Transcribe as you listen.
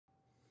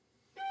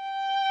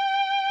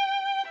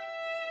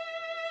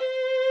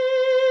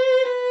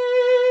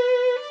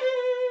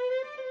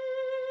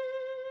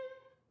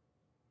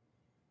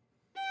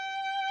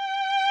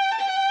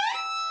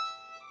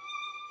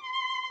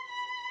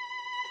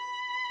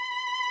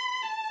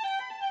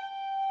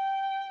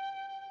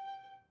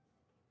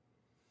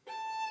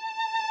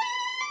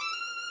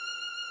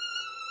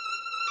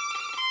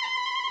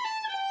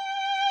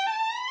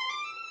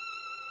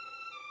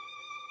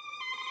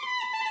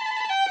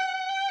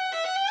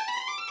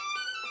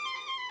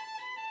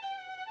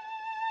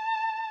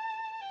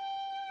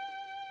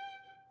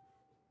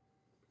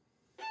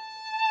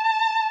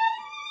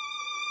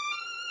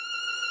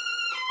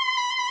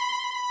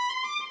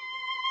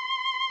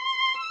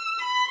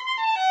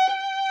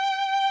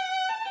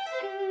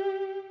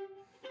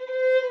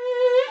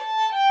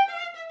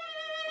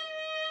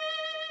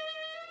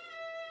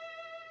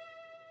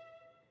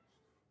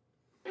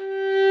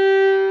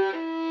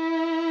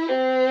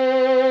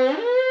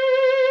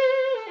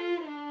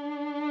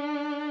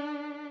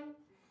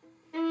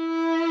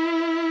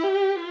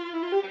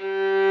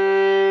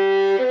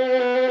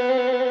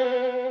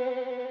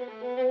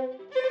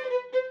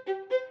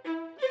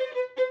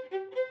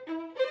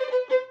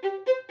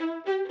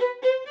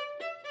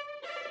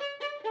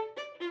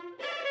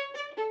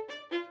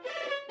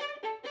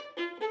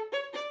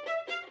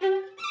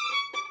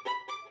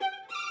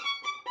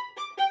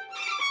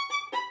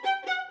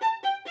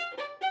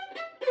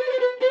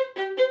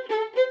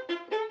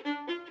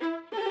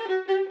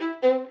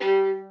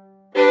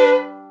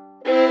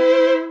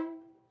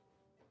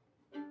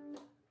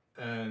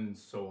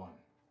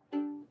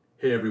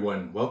Hey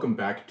everyone, welcome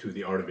back to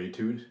The Art of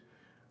Etude.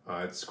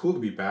 It's cool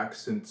to be back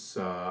since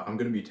I'm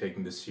going to be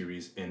taking this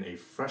series in a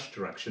fresh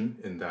direction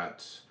in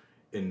that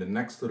in the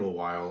next little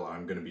while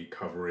I'm going to be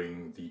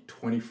covering the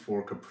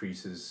 24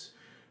 Caprices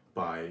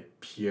by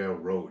Pierre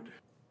Rode,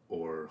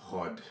 or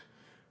Rode,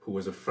 who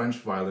was a French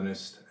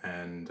violinist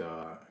and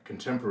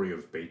contemporary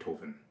of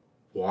Beethoven.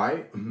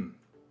 Why?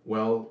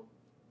 Well,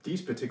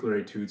 these particular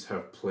etudes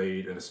have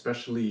played an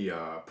especially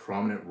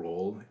prominent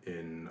role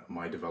in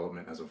my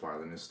development as a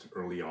violinist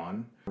early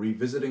on.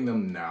 Revisiting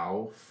them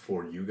now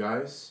for you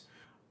guys,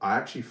 I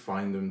actually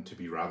find them to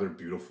be rather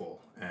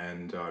beautiful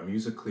and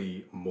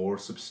musically more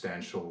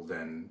substantial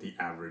than the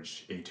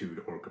average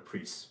etude or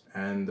caprice.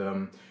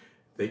 And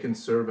they can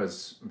serve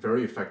as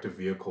very effective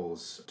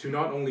vehicles to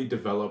not only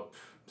develop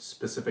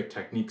specific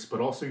techniques, but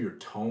also your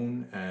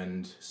tone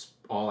and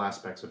all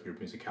aspects of your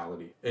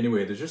musicality.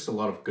 Anyway, there's just a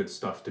lot of good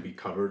stuff to be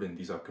covered in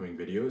these upcoming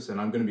videos, and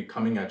I'm going to be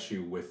coming at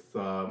you with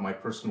my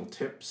personal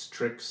tips,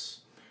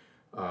 tricks,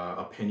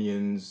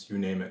 opinions, you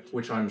name it,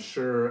 which I'm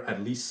sure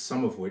at least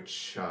some of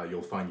which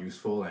you'll find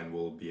useful and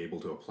will be able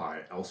to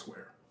apply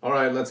elsewhere. All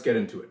right, let's get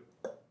into it.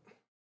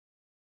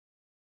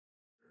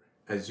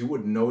 As you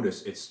would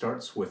notice, it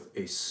starts with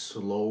a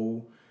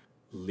slow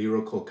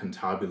lyrical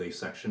cantabile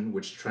section,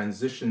 which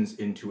transitions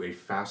into a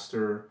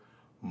faster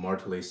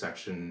martelé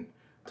section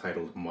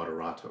titled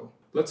moderato.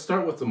 Let's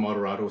start with the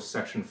moderato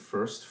section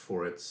first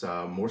for its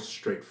more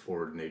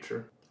straightforward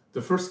nature.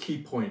 The first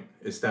key point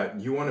is that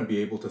you want to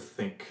be able to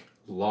think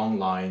long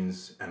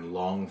lines and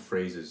long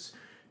phrases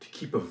to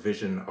keep a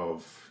vision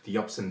of the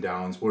ups and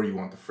downs, where you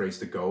want the phrase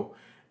to go,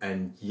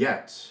 and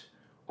yet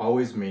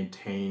always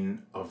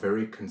maintain a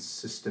very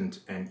consistent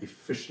and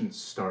efficient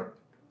start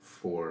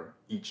for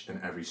each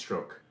and every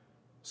stroke.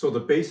 So the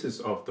basis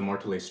of the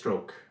martelé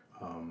stroke,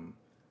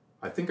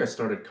 I think I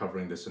started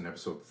covering this in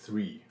episode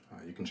 3.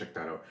 You can check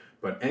that out.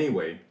 But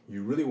anyway,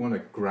 you really want to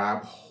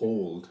grab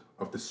hold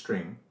of the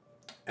string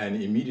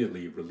and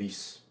immediately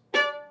release.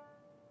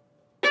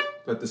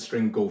 Let the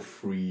string go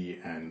free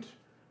and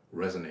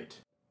resonate.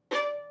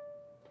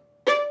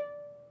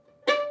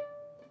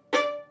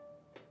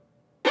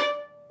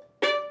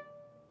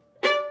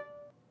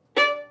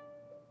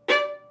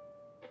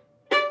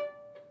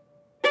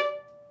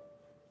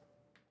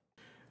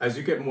 As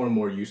you get more and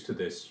more used to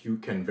this, you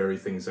can vary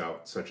things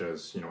out, such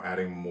as,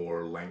 adding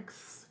more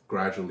length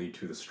gradually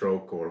to the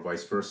stroke or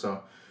vice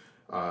versa.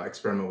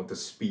 Experiment with the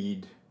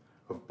speed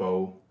of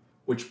bow,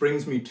 which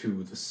brings me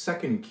to the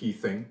second key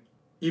thing.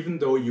 Even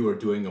though you are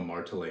doing a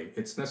martelé,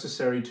 it's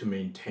necessary to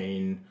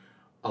maintain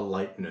a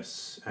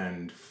lightness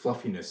and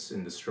fluffiness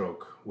in the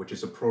stroke, which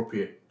is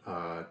appropriate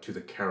to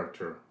the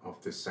character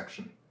of this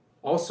section.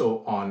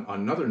 Also, on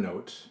another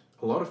note,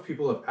 a lot of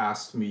people have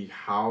asked me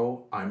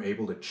how I'm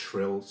able to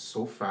trill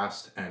so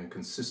fast and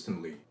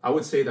consistently. I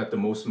would say that the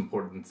most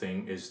important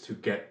thing is to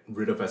get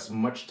rid of as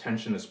much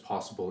tension as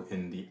possible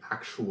in the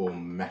actual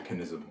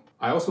mechanism.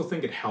 I also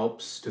think it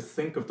helps to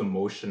think of the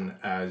motion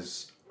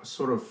as a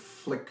sort of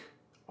flick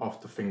off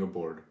the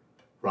fingerboard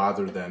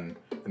rather than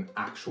an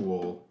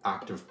actual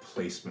active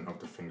placement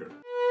of the finger.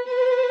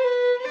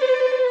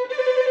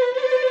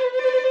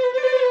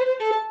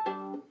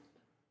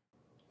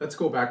 Let's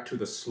go back to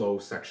the slow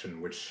section,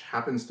 which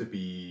happens to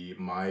be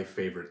my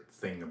favorite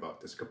thing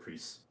about this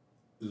caprice.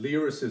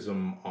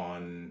 Lyricism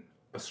on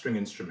a string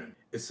instrument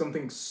is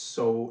something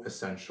so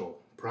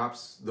essential,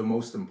 perhaps the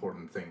most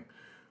important thing,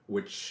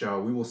 which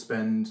we will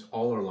spend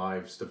all our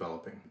lives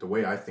developing. The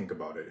way I think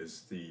about it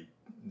is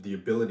the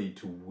ability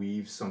to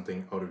weave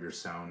something out of your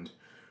sound,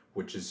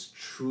 which is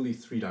truly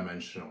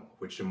three-dimensional,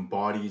 which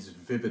embodies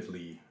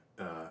vividly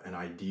an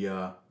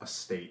idea, a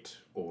state,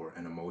 or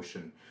an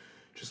emotion.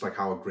 Just like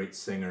how a great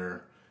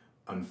singer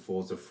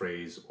unfolds a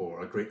phrase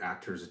or a great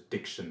actor's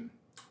diction.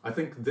 I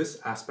think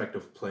this aspect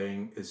of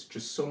playing is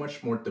just so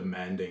much more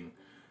demanding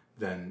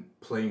than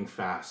playing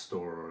fast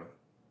or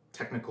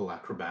technical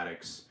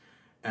acrobatics,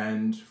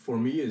 and for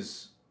me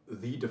is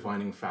the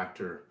defining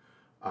factor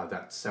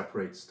that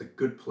separates the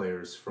good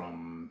players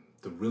from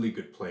the really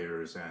good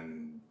players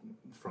and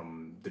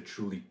from the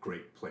truly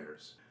great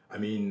players. I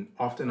mean,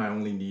 often I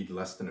only need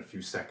less than a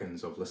few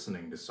seconds of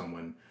listening to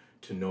someone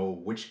to know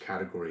which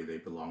category they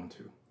belong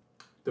to.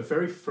 The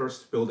very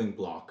first building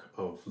block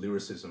of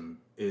lyricism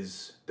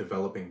is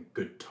developing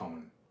good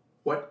tone.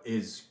 What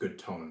is good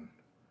tone?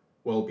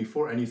 Well,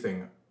 before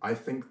anything, I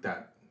think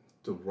that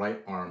the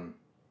right arm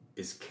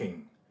is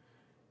king.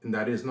 And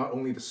that is not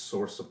only the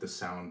source of the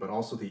sound, but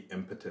also the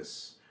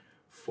impetus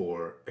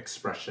for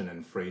expression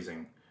and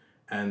phrasing.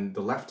 And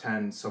the left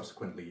hand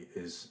subsequently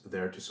is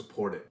there to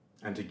support it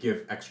and to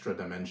give extra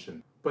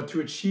dimension. But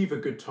to achieve a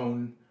good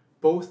tone,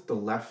 both the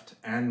left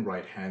and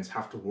right hands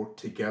have to work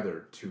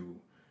together to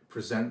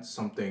present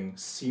something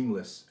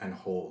seamless and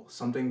whole,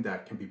 something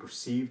that can be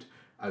perceived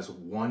as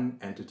one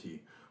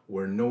entity,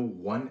 where no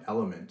one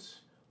element,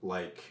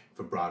 like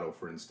vibrato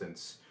for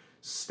instance,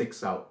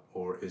 sticks out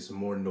or is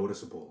more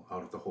noticeable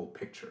out of the whole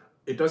picture.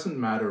 It doesn't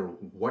matter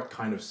what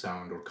kind of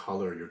sound or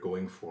color you're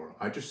going for.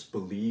 I just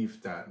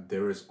believe that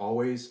there is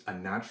always a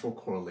natural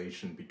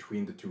correlation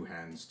between the two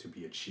hands to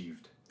be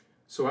achieved.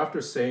 So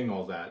after saying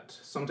all that,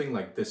 something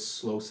like this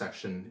slow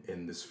section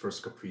in this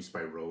first caprice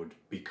by Rode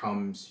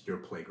becomes your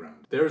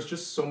playground. There's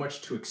just so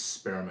much to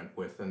experiment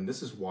with, and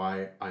this is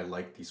why I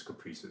like these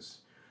caprices.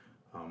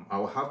 I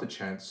will have the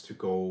chance to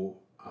go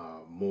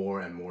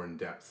more and more in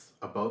depth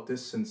about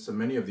this, since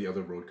many of the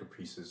other Rode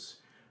caprices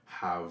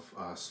have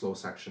slow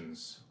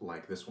sections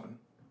like this one.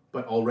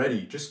 But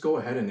already, just go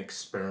ahead and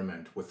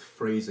experiment with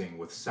phrasing,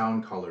 with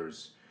sound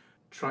colors,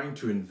 trying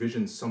to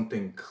envision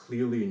something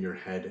clearly in your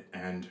head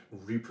and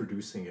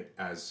reproducing it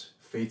as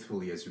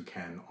faithfully as you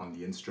can on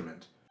the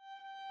instrument.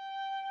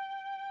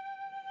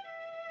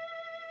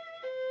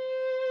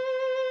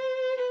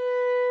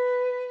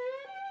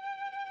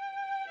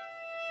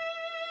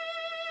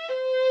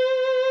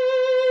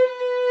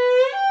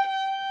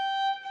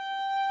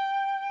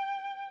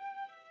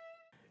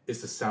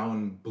 Is the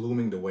sound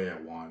blooming the way I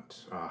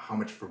want? How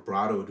much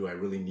vibrato do I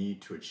really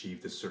need to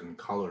achieve this certain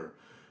color,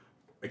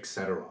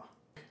 etc.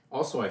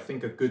 Also, I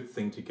think a good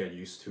thing to get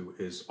used to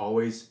is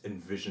always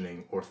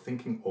envisioning or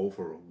thinking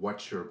over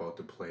what you're about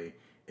to play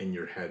in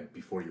your head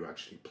before you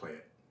actually play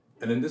it.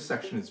 And in this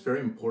section, it's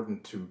very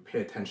important to pay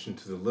attention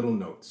to the little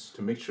notes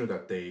to make sure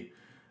that they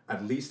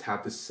at least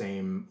have the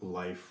same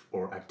life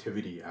or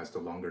activity as the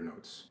longer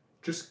notes.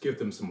 Just give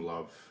them some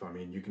love. I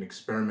mean, you can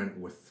experiment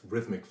with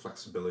rhythmic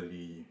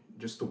flexibility,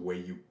 just the way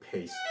you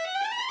pace.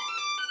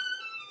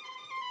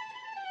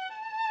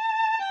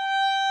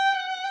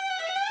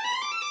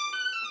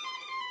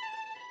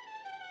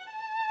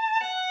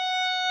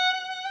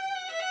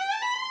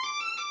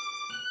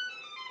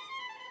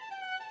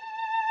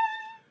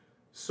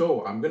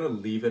 So I'm gonna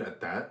leave it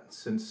at that,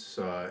 since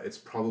it's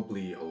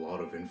probably a lot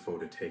of info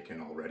to take in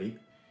already.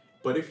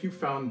 But if you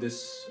found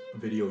this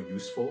video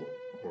useful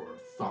or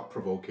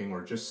thought-provoking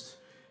or just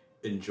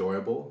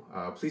enjoyable,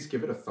 please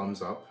give it a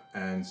thumbs up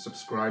and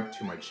subscribe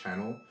to my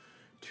channel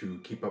to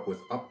keep up with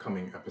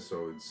upcoming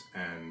episodes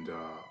and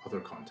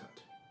other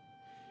content.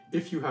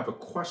 If you have a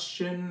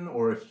question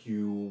or if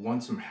you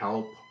want some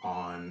help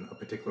on a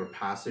particular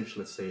passage,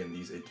 let's say in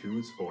these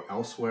etudes or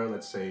elsewhere,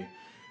 let's say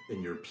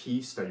in your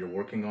piece that you're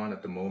working on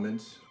at the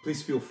moment,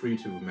 please feel free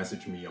to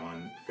message me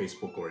on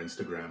Facebook or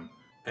Instagram.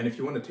 And if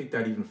you want to take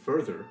that even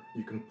further,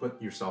 you can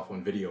put yourself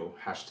on video,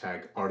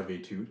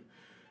 #ArtOfEtude,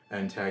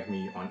 and tag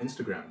me on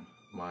Instagram.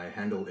 My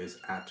handle is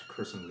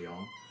 @Kerson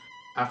Leong.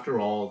 After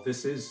all,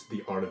 this is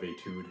the art of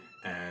etude,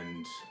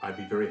 and I'd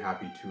be very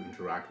happy to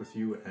interact with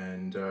you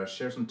and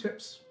share some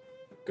tips.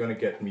 Gonna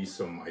get me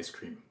some ice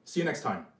cream. See you next time.